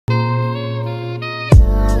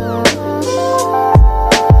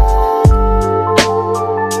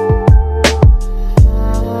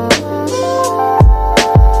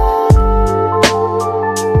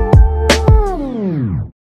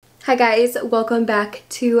Hi guys, welcome back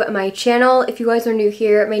to my channel. If you guys are new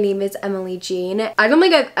here, my name is Emily Jean. I don't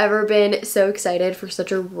think I've ever been so excited for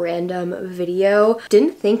such a random video.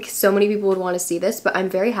 Didn't think so many people would want to see this, but I'm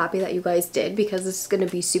very happy that you guys did because this is going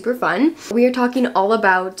to be super fun. We are talking all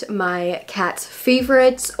about my cat's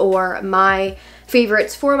favorites or my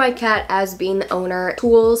favorites for my cat as being the owner.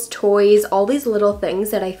 Tools, toys, all these little things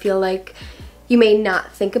that I feel like you may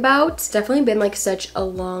not think about. It's definitely been like such a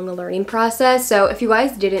long learning process. So if you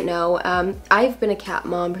guys didn't know, I've been a cat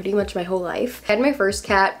mom pretty much my whole life. I had my first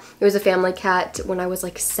cat. It was a family cat when I was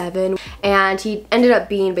like 7, and he ended up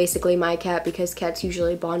being basically my cat because cats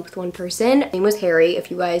usually bond with one person. His name was Harry. If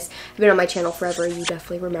you guys have been on my channel forever, you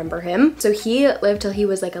definitely remember him. So he lived till he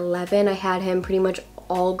was like 11. I had him pretty much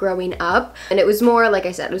all growing up, and it was more, like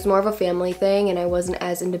I said, it was more of a family thing, and I wasn't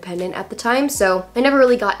as independent at the time, so I never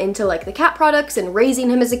really got into like the cat products and raising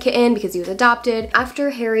him as a kitten because he was adopted. After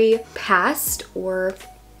Harry passed, or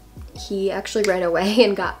he actually ran away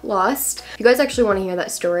and got lost. If you guys actually want to hear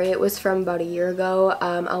that story, it was from about a year ago.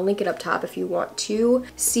 I'll link it up top if you want to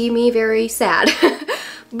see me very sad.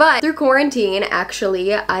 But through quarantine,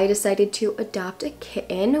 actually, I decided to adopt a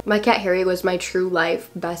kitten. My cat Harry was my true life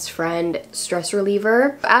best friend, stress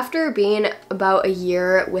reliever. After being about a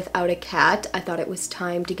year without a cat, I thought it was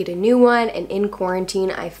time to get a new one, and in quarantine,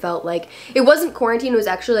 I felt like it wasn't quarantine, it was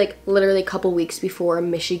actually like literally a couple weeks before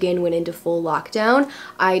Michigan went into full lockdown.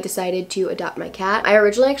 I decided to adopt my cat. I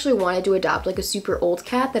originally actually wanted to adopt like a super old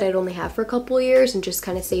cat that I'd only have for a couple of years and just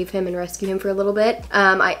kind of save him and rescue him for a little bit.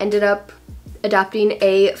 I ended up adopting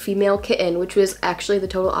a female kitten, which was actually the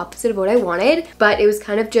total opposite of what I wanted, but it was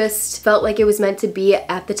kind of just felt like it was meant to be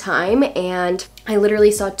at the time, and I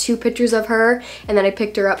literally saw 2 pictures of her, and then I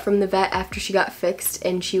picked her up from the vet after she got fixed,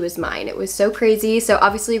 and she was mine. It was so crazy. So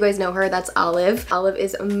obviously you guys know her, that's Olive. Olive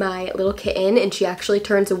is my little kitten, and she actually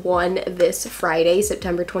turns 1 this Friday,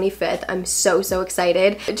 September 25th. I'm so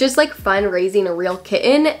excited. It's just like fun raising a real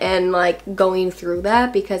kitten and like going through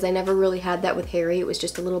that because I never really had that with Harry. It was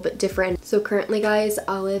just a little bit different. So currently, guys,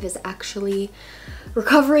 Olive is actually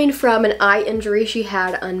recovering from an eye injury she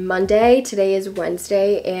had on Monday. Today is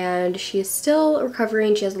Wednesday, and she is still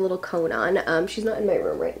recovering. She has a little cone on. She's not in my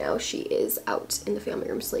room right now. She is out in the family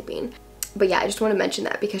room sleeping. But yeah, I just want to mention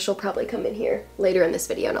that because she'll probably come in here later in this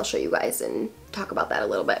video and I'll show you guys and talk about that a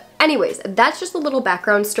little bit. Anyways, that's just a little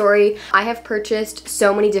background story. I have purchased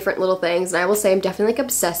so many different little things, and I will say I'm definitely like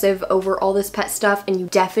obsessive over all this pet stuff, and you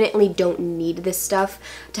definitely don't need this stuff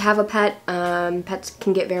to have a pet. Pets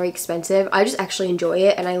can get very expensive. I just actually enjoy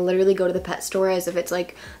it, and I literally go to the pet store as if it's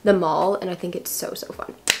like the mall, and I think it's so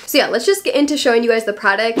fun. So yeah, let's just get into showing you guys the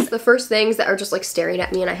products. The first things that are just like staring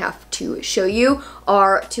at me and I have to show you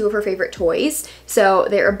are 2 of her favorite toys. So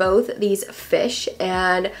they are both these fish,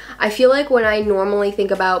 and I feel like when I normally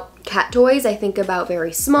think about cat toys, I think about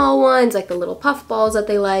very small ones, like the little puff balls that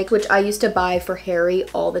they like, which I used to buy for Harry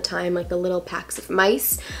all the time, like the little packs of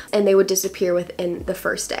mice, and they would disappear within the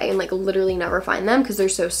first day and like literally never find them because they're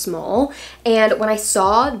so small. And when I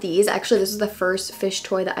saw these, actually this is the first fish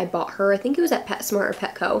toy that I bought her. I think it was at PetSmart or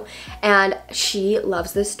Petco, and she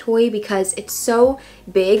loves this toy because it's so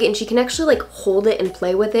big and she can actually like hold it and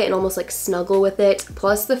play with it and almost like snuggle with it,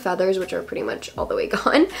 plus the feathers, which are pretty much all the way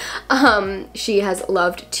gone, she has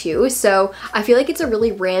loved too. So I feel like it's a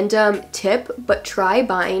really random tip, but try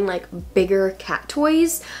buying like bigger cat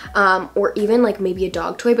toys, or even like maybe a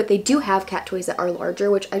dog toy, but they do have cat toys that are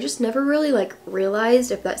larger, which I just never really like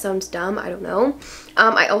realized. If that sounds dumb, I don't know.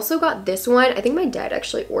 I also got this one. I think my dad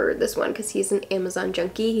actually ordered this one because he's an Amazon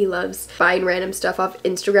junkie. He loves buying random stuff off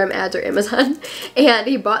Instagram ads or Amazon, and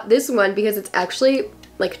he bought this one because it's actually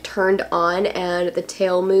like turned on and the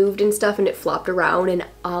tail moved and stuff and it flopped around, and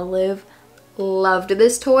Olive loved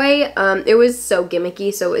this toy. It was so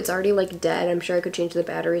gimmicky, so it's already like dead. I'm sure I could change the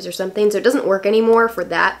batteries or something, so it doesn't work anymore for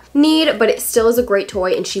that need, but it still is a great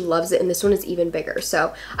toy and she loves it, and this one is even bigger.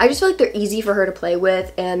 So I just feel like they're easy for her to play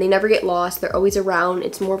with and they never get lost. They're always around.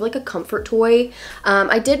 It's more of like a comfort toy.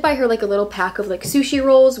 I did buy her like a little pack of like sushi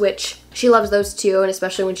rolls, which she loves those too, and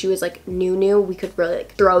especially when she was like new, we could really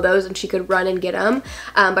like throw those and she could run and get them.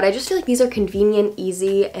 But I just feel like these are convenient,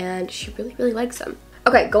 easy, and she really likes them.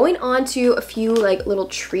 Okay, going on to a few like little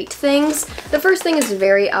treat things. The first thing is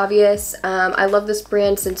very obvious. I love this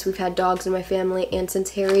brand since we've had dogs in my family and since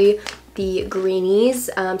Harry. The Greenies.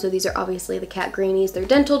 So these are obviously the cat Greenies. They're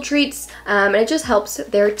dental treats, and it just helps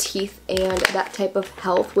their teeth and that type of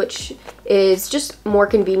health, which is just more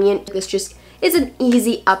convenient. This just is an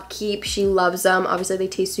easy upkeep. She loves them. Obviously they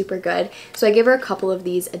taste super good, so I give her a couple of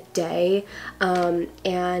these a day,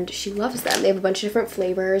 and she loves them. They have a bunch of different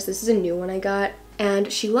flavors. This is a new one I got.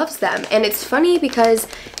 and she loves them. And it's funny because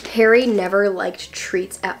Harry never liked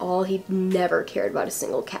treats at all. He never cared about a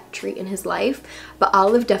single cat treat in his life, but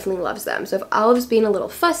Olive definitely loves them. So if Olive's being a little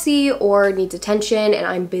fussy or needs attention and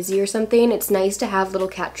I'm busy or something, it's nice to have little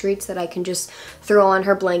cat treats that I can just throw on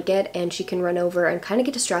her blanket and she can run over and kind of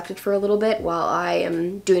get distracted for a little bit while I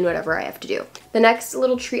am doing whatever I have to do. The next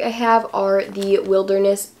little treat I have are the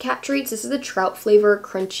Wilderness cat treats. This is the trout flavor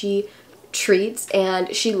crunchy treats,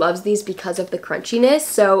 and she loves these because of the crunchiness.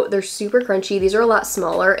 So they're super crunchy. These are a lot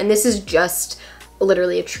smaller, and this is just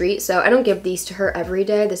literally a treat. So I don't give these to her every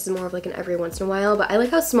day. This is more of like an every once in a while, but I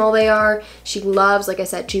like how small they are. She loves, like I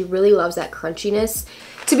said, she really loves that crunchiness.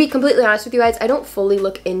 To be completely honest with you guys, I don't fully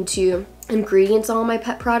look into ingredients on all my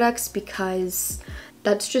pet products because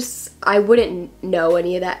that's just, I wouldn't know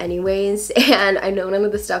any of that anyways, and I know none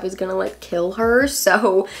of the stuff is gonna like kill her,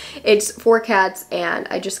 so it's for cats, and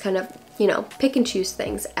I just kind of, you know, pick and choose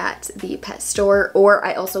things at the pet store. Or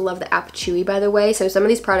I also love the app Chewy, by the way, so some of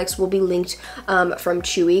these products will be linked from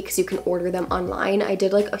Chewy because you can order them online. I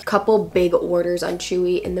did like a couple big orders on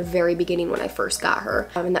Chewy in the very beginning when I first got her,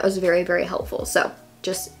 and that was very, very helpful, so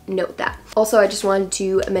just note that. Also, I just wanted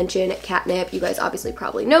to mention catnip. You guys obviously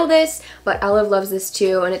probably know this, but Olive loves this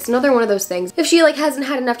too, and it's another one of those things. If she like hasn't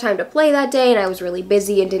had enough time to play that day and I was really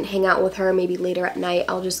busy and didn't hang out with her, maybe later at night,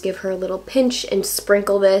 I'll just give her a little pinch and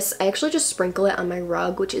sprinkle this. I actually just sprinkle it on my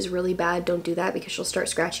rug, which is really bad. Don't do that because she'll start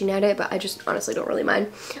scratching at it, but I just honestly don't really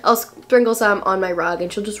mind. I'll sprinkle some on my rug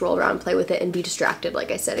and she'll just roll around and play with it and be distracted, like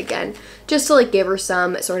I said again, just to like give her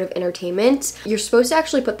some sort of entertainment. You're supposed to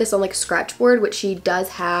actually put this on like a scratch board, which she does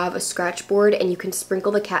have a scratch board, and you can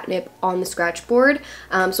sprinkle the catnip on the scratch board.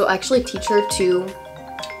 So I'll actually teach her to...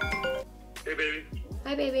 Hey baby.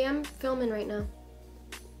 Hi baby, I'm filming right now.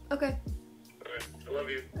 Okay. Alright, I love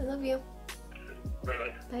you. I love you.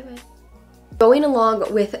 Bye-bye. Bye-bye. Going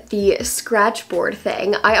along with the scratch board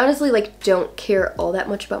thing, I honestly like don't care all that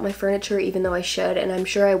much about my furniture, even though I should, and I'm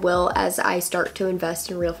sure I will as I start to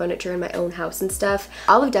invest in real furniture in my own house and stuff.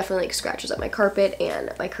 Olive definitely like scratches up my carpet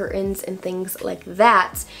and my curtains and things like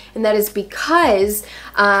that, and that is because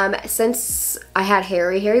since I had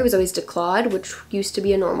Harry was always declawed, which used to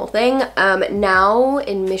be a normal thing. Now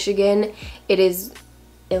in Michigan it is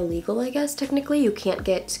illegal, I guess, technically. You can't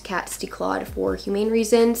get cats declawed for humane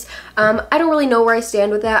reasons. I don't really know where I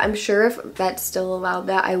stand with that. I'm sure if that's still allowed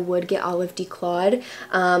that I would get Olive declawed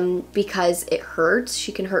because it hurts.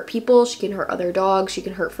 She can hurt people, she can hurt other dogs, she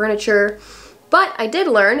can hurt furniture. But I did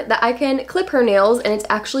learn that I can clip her nails, and it's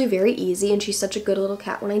actually very easy, and she's such a good little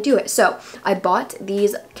cat when I do it. So I bought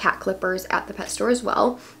these cat clippers at the pet store as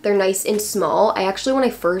well. They're nice and small. I actually, when I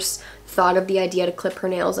first thought of the idea to clip her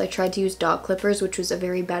nails, I tried to use dog clippers, which was a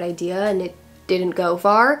very bad idea, and it didn't go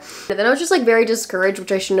far. And then I was just like very discouraged,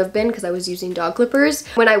 which I shouldn't have been because I was using dog clippers.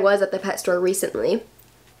 When I was at the pet store recently,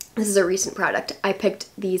 this is a recent product, I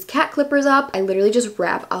picked these cat clippers up. I literally just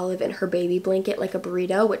wrap Olive in her baby blanket like a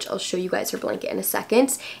burrito, which I'll show you guys her blanket in a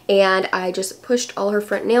second. And I just pushed all her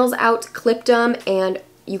front nails out, clipped them, and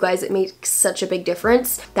you guys, it makes such a big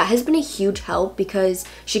difference. That has been a huge help because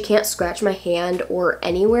she can't scratch my hand or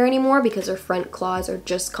anywhere anymore because her front claws are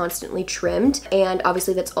just constantly trimmed. And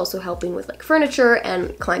obviously that's also helping with like furniture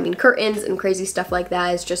and climbing curtains and crazy stuff like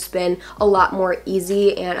that. It's just been a lot more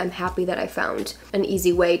easy, and I'm happy that I found an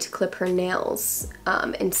easy way to clip her nails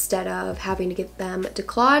instead of having to get them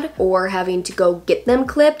declawed or having to go get them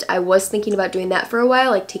clipped. I was thinking about doing that for a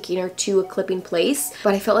while, like taking her to a clipping place,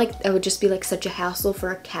 but I felt like that would just be like such a hassle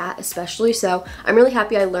for a cat especially. So I'm really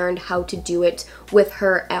happy I learned how to do it with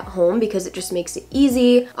her at home because it just makes it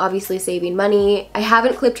easy, obviously saving money. I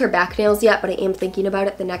haven't clipped her back nails yet, but I am thinking about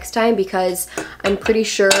it the next time because I'm pretty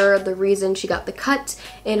sure the reason she got the cut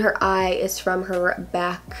in her eye is from her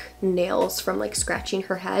back nails from like scratching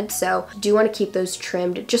her head. So I do want to keep those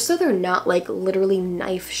trimmed just so they're not like literally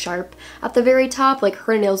knife sharp at the very top. Like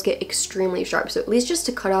her nails get extremely sharp, so at least just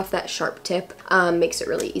to cut off that sharp tip makes it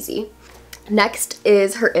really easy. Next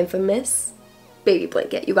is her infamous baby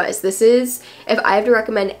blanket. You guys, this is, if I have to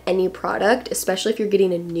recommend any product, especially if you're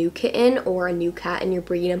getting a new kitten or a new cat and you're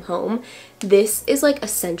bringing them home, this is like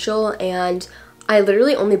essential. And I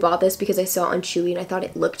literally only bought this because I saw it on Chewy and I thought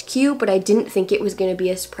it looked cute, but I didn't think it was going to be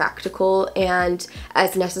as practical and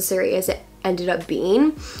as necessary as it ended up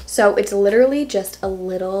being. So it's literally just a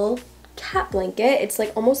little cat blanket. It's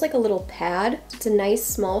like almost like a little pad. It's a nice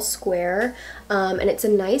small square, and it's a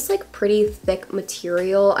nice like pretty thick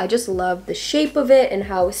material. I just love the shape of it and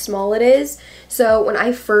how small it is. So when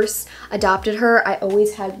I first adopted her, I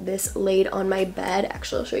always had this laid on my bed.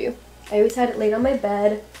 Actually, I'll show you. I always had it laid on my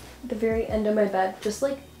bed, at the very end of my bed, just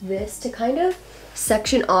like this to kind of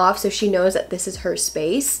section off so she knows that this is her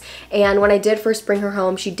space. And when I did first bring her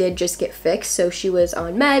home, she did just get fixed, so she was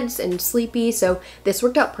on meds and sleepy, so this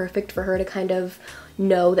worked out perfect for her to kind of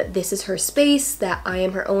know that this is her space, that I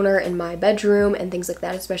am her owner in my bedroom and things like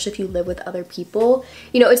that, especially if you live with other people.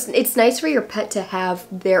 You know, it's nice for your pet to have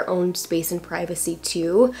their own space and privacy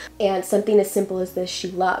too, and something as simple as this she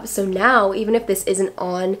loves. So now, even if this isn't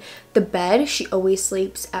on the bed, she always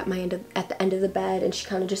sleeps at the end of the bed, and she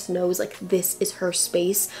kind of just knows like this is her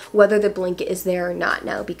space, whether the blanket is there or not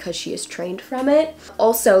now, because she is trained from it.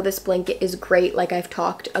 Also, this blanket is great, like I've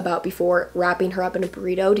talked about before, wrapping her up in a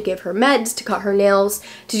burrito to give her meds, to cut her nails,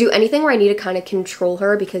 to do anything where I need to kind of control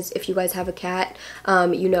her, because if you guys have a cat,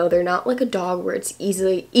 you know they're not like a dog where it's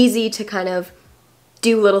easy to kind of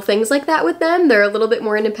do little things like that with them. They're a little bit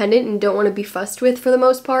more independent and don't want to be fussed with for the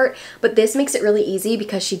most part, but this makes it really easy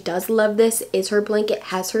because she does love this. It is her blanket,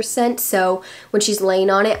 has her scent, so when she's laying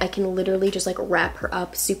on it, I can literally just like wrap her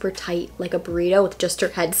up super tight like a burrito with just her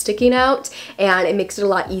head sticking out, and it makes it a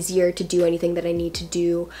lot easier to do anything that I need to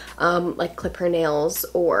do, like clip her nails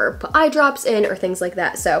or put eye drops in or things like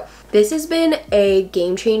that. So this has been a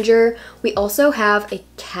game changer. We also have a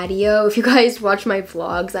catio. If you guys watch my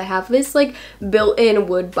vlogs, I have this like built-in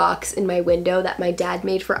wood box in my window that my dad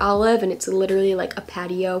made for Olive, and it's literally like a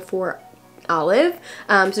patio for Olive,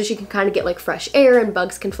 so she can kind of get like fresh air and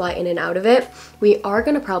bugs can fly in and out of it. We are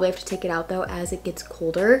gonna probably have to take it out though as it gets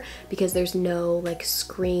colder, because there's no like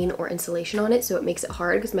screen or insulation on it, so it makes it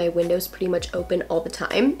hard because my window's pretty much open all the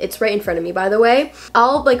time. It's right in front of me, by the way.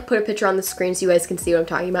 I'll like put a picture on the screen so you guys can see what I'm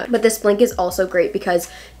talking about. But this blanket is also great because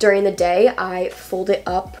during the day I fold it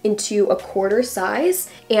up into a quarter size,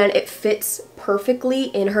 and it fits perfectly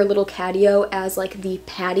in her little catio as like the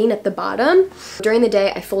padding at the bottom. During the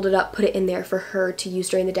day I fold it up, put it in there for her to use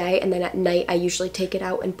during the day, and then at night I usually take it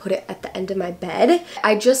out and put it at the end of my bed.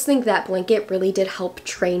 I just think that blanket really did help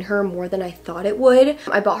train her more than I thought it would.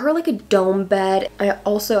 I bought her like a dome bed. I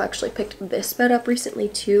also actually picked this bed up recently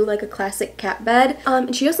too, like a classic cat bed,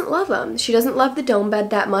 and she doesn't love them. She doesn't love the dome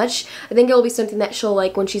bed that much. I think it'll be something that she'll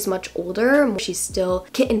like when she's much older. She's still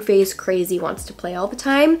kitten phase crazy, wants to play all the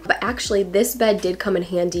time. But actually this bed did come in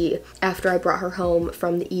handy after I brought her home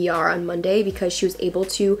from the ER on Monday, because she was able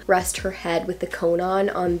to rest her head with the cone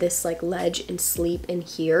on this like ledge and sleep in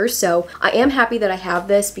here. So I am happy that I have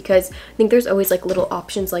this, because I think there's always like little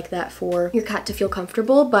options like that for your cat to feel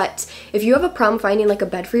comfortable. But if you have a problem finding like a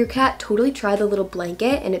bed for your cat, totally try the little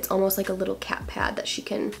blanket, and it's almost like a little cat pad that she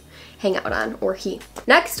can hang out on, or he.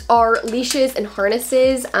 Next are leashes and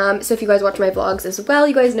harnesses. So if you guys watch my vlogs as well,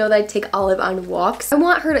 you guys know that I take Olive on walks. I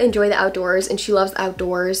want her to enjoy the outdoors, and she loves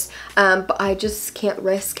outdoors, but I just can't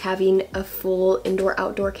risk having a full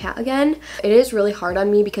indoor-outdoor cat again. It is really hard on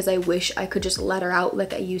me because I wish I could just let her out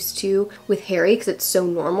like I used to with Harry, because it's so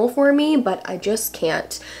normal for me, but I just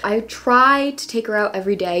can't. I try to take her out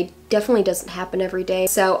every day. Definitely doesn't happen every day.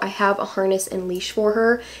 So I have a harness and leash for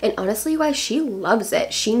her, and honestly, you guys, she loves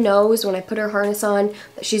it. She knows when I put her harness on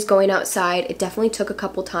that she's going outside. It definitely took a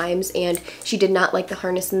couple times, and she did not like the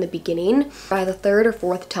harness in the beginning. By the third or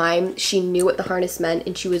fourth time, she knew what the harness meant,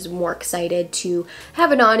 and she was more excited to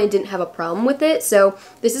have it on and didn't have a problem with it. So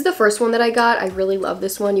this is the first one that I got. I really love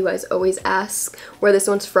this one. You guys always ask where this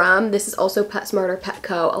one's from. This is also PetSmart or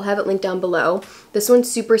Petco. I'll have it linked down below. This one's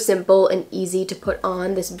super simple and easy to put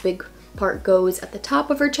on. This big part goes at the top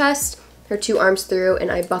of her chest, her two arms through,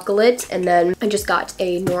 and I buckle it, and then I just got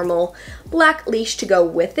a normal black leash to go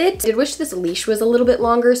with it. I did wish this leash was a little bit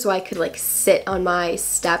longer so I could like sit on my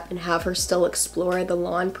step and have her still explore the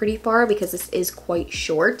lawn pretty far, because this is quite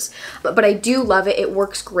short. But I do love it. It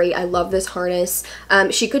works great. I love this harness.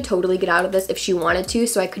 She could totally get out of this if she wanted to,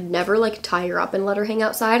 so I could never like tie her up and let her hang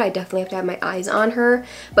outside. I definitely have to have my eyes on her.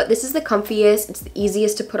 But this is the comfiest, it's the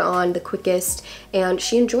easiest to put on, the quickest, and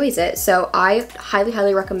she enjoys it. So I highly,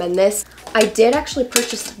 highly recommend this. I did actually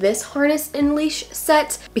purchase this harness and leash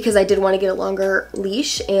set because I did want to get a longer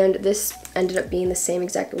leash, and this ended up being the same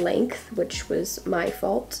exact length, which was my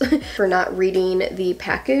fault for not reading the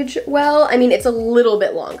package well. I mean, it's a little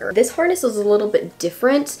bit longer. This harness is a little bit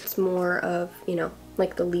different. It's more of, you know,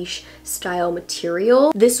 like the leash style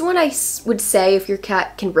material. This one, I would say if your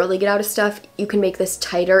cat can really get out of stuff, you can make this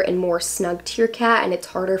tighter and more snug to your cat, and it's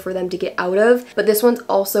harder for them to get out of. But this one's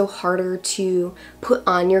also harder to put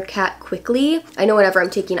on your cat quickly. I know whenever I'm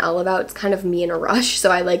taking Olive out, it's kind of me in a rush, so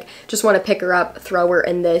I like just want to pick her up, throw her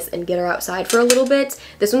in this, and get her outside for a little bit.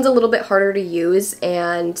 This one's a little bit harder to use,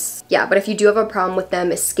 and yeah, but if you do have a problem with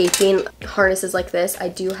them escaping harnesses like this, I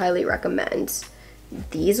do highly recommend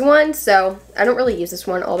these ones. So I don't really use this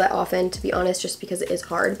one all that often, to be honest, just because it is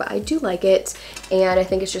hard, but I do like it, and I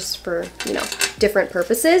think it's just for, you know, different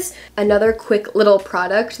purposes. Another quick little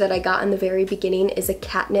product that I got in the very beginning is a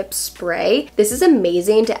catnip spray. This is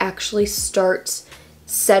amazing to actually start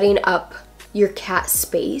setting up your cat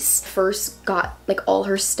space. First got like all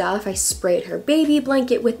her stuff. I sprayed her baby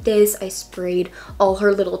blanket with this. I sprayed all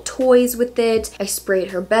her little toys with it. I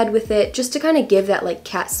sprayed her bed with it, just to kind of give that like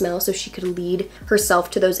cat smell so she could lead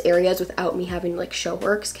herself to those areas without me having to like show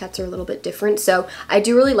her, because cats are a little bit different. So I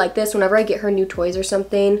do really like this. Whenever I get her new toys or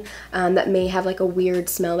something that may have like a weird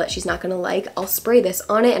smell that she's not gonna like, I'll spray this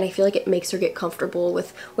on it, and I feel like it makes her get comfortable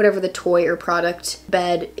with whatever the toy or product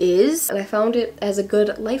bed is. And I found it as a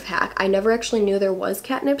good life hack. I never actually knew there was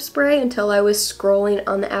catnip spray until I was scrolling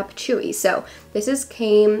on the app Chewy. So this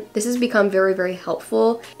has become very, very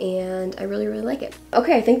helpful, and I really, really like it.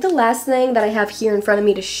 Okay, I think the last thing that I have here in front of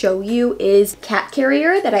me to show you is cat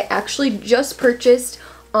carrier that I actually just purchased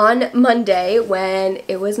on Monday when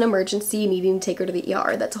it was an emergency needing to take her to the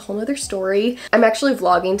ER. That's a whole nother story. I'm actually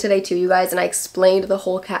vlogging today too, you guys, and I explained the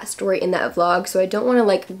whole cat story in that vlog, so I don't want to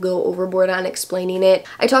like go overboard on explaining it.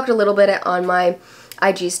 I talked a little bit on my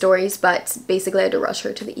IG stories, but basically I had to rush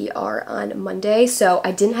her to the ER on Monday, so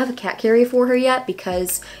I didn't have a cat carrier for her yet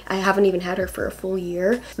because I haven't even had her for a full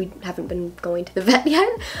year. We haven't been going to the vet yet,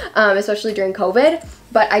 especially during COVID.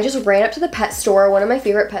 But I just ran up to the pet store. One of my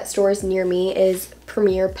favorite pet stores near me is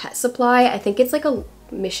Premier Pet Supply. I think it's like a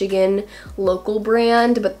Michigan local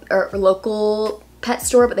brand, or local pet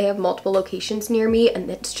store, but they have multiple locations near me,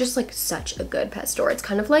 and it's just like such a good pet store. It's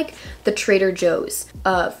kind of like the Trader Joe's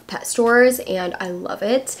of pet stores, and I love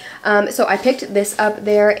it. So I picked this up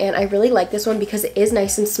there, and I really like this one because it is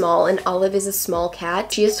nice and small, and Olive is a small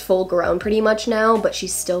cat. She is full grown pretty much now, but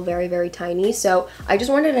she's still very, very tiny. So I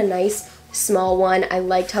just wanted a nice small one. I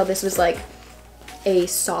liked how this was like a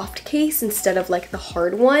soft case instead of like the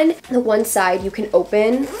hard one. The one side you can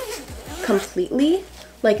open completely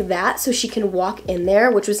like that, so she can walk in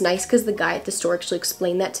there, which was nice because the guy at the store actually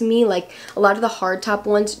explained that to me. Like a lot of the hard top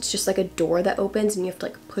ones, it's just like a door that opens and you have to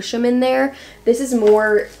like push them in there. This is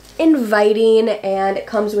more inviting, and it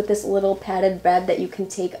comes with this little padded bed that you can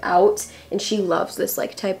take out, and she loves this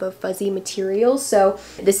like type of fuzzy material. So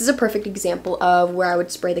this is a perfect example of where I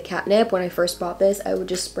would spray the catnip. When I first bought this, I would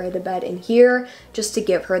just spray the bed in here just to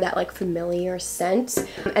give her that like familiar scent.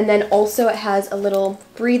 And then also it has a little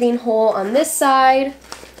breathing hole on this side,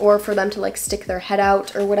 or for them to like stick their head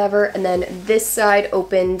out or whatever, and then this side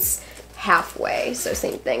opens halfway, so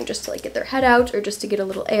same thing, just to like get their head out or just to get a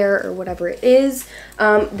little air or whatever it is.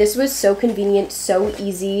 This was so convenient, so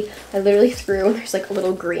easy. I literally threw, and there's like a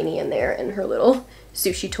little greenie in there and her little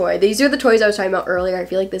sushi toy. These are the toys I was talking about earlier. I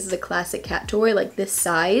feel like this is a classic cat toy, like this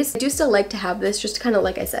size. I do still like to have this, just to kind of,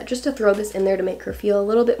 like I said, just to throw this in there to make her feel a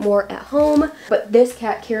little bit more at home. But this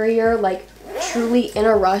cat carrier, like truly in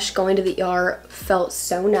a rush going to the ER, felt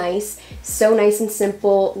so nice and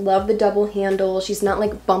simple. Love the double handle. She's not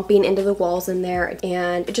like bumping into the walls in there,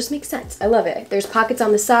 and it just makes sense. I love it. There's pockets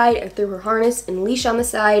on the side. I threw her harness and leash on the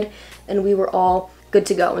side, and we were all good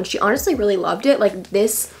to go. And she honestly really loved it. Like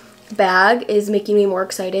this bag is making me more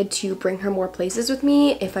excited to bring her more places with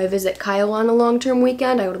me. If I visit Kyle on a long-term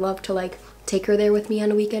weekend, I would love to like take her there with me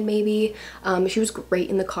on a weekend maybe. She was great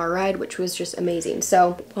in the car ride, which was just amazing.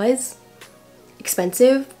 So it was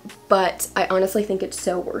expensive, but I honestly think it's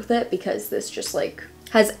so worth it because this just like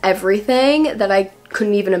has everything that I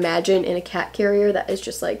couldn't even imagine in a cat carrier. That is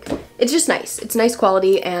just like, it's just nice. It's nice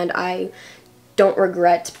quality, and I don't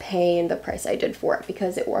regret paying the price I did for it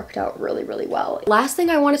because it worked out really, really well. Last thing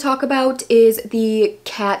I want to talk about is the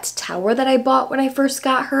cat tower that I bought when I first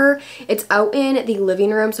got her. It's out in the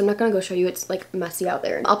living room, so I'm not gonna go show you. It's like messy out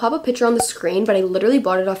there. I'll pop a picture on the screen, but I literally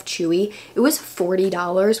bought it off Chewy. It was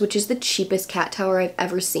 $40, which is the cheapest cat tower I've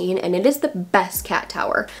ever seen, and it is the best cat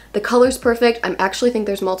tower. The color's perfect. I actually think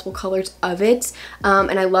there's multiple colors of it,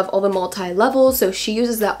 and I love all the multi-levels, so she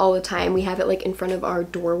uses that all the time. We have it like in front of our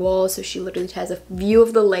door wall, so she literally has a view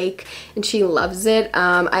of the lake, and she loves it.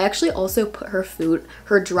 I actually also put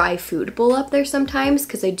her dry food bowl up there sometimes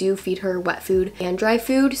because I do feed her wet food and dry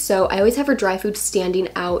food, so I always have her dry food standing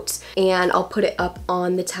out, and I'll put it up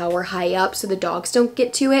on the tower high up so the dogs don't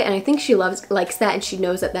get to it. And I think she likes that, and she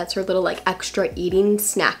knows that that's her little like extra eating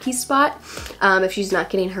snacky spot if she's not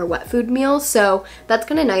getting her wet food meal. So that's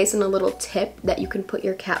kind of nice, and a little tip that you can put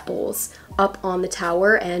your cat bowls up on the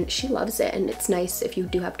tower, and she loves it, and it's nice if you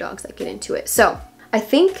do have dogs that get into it. So I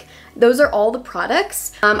think those are all the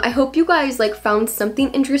products. I hope you guys like found something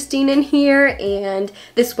interesting in here and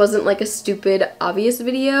this wasn't like a stupid obvious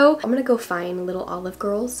video. I'm gonna go find little Olive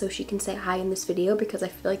Girl so she can say hi in this video because I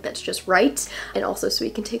feel like that's just right, and also so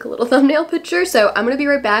we can take a little thumbnail picture. So I'm gonna be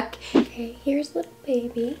right back. Okay, here's little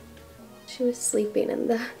baby. She was sleeping in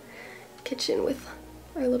the kitchen with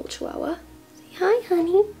our little chihuahua. Say hi,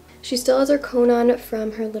 honey. She still has her cone on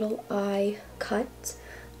from her little eye cut.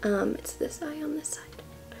 It's this eye on this side.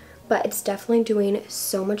 But it's definitely doing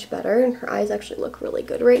so much better, and her eyes actually look really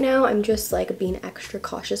good right now. I'm just like being extra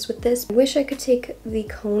cautious with this. I wish I could take the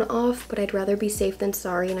cone off, but I'd rather be safe than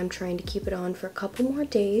sorry, and I'm trying to keep it on for a couple more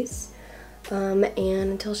days and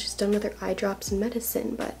until she's done with her eye drops and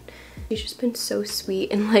medicine. But she's just been so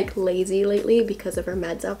sweet and like lazy lately because of her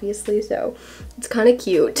meds, obviously, so it's kind of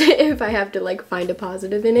cute if I have to like find a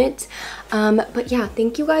positive in it. But yeah,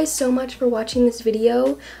 thank you guys so much for watching this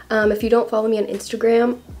video. If you don't follow me on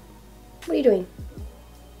Instagram, what are you doing?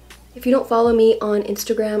 If you don't follow me on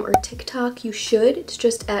Instagram or TikTok, you should. It's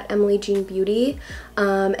just at Emily Jean Beauty.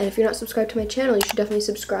 And if you're not subscribed to my channel, you should definitely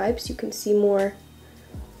subscribe so you can see more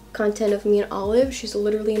content of me and Olive. She's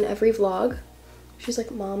literally in every vlog. She's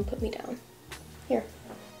like, Mom, put me down. Here.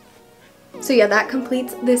 So yeah, that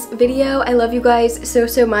completes this video. I love you guys so,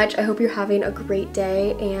 so much. I hope you're having a great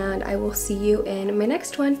day, and I will see you in my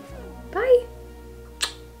next one. Bye!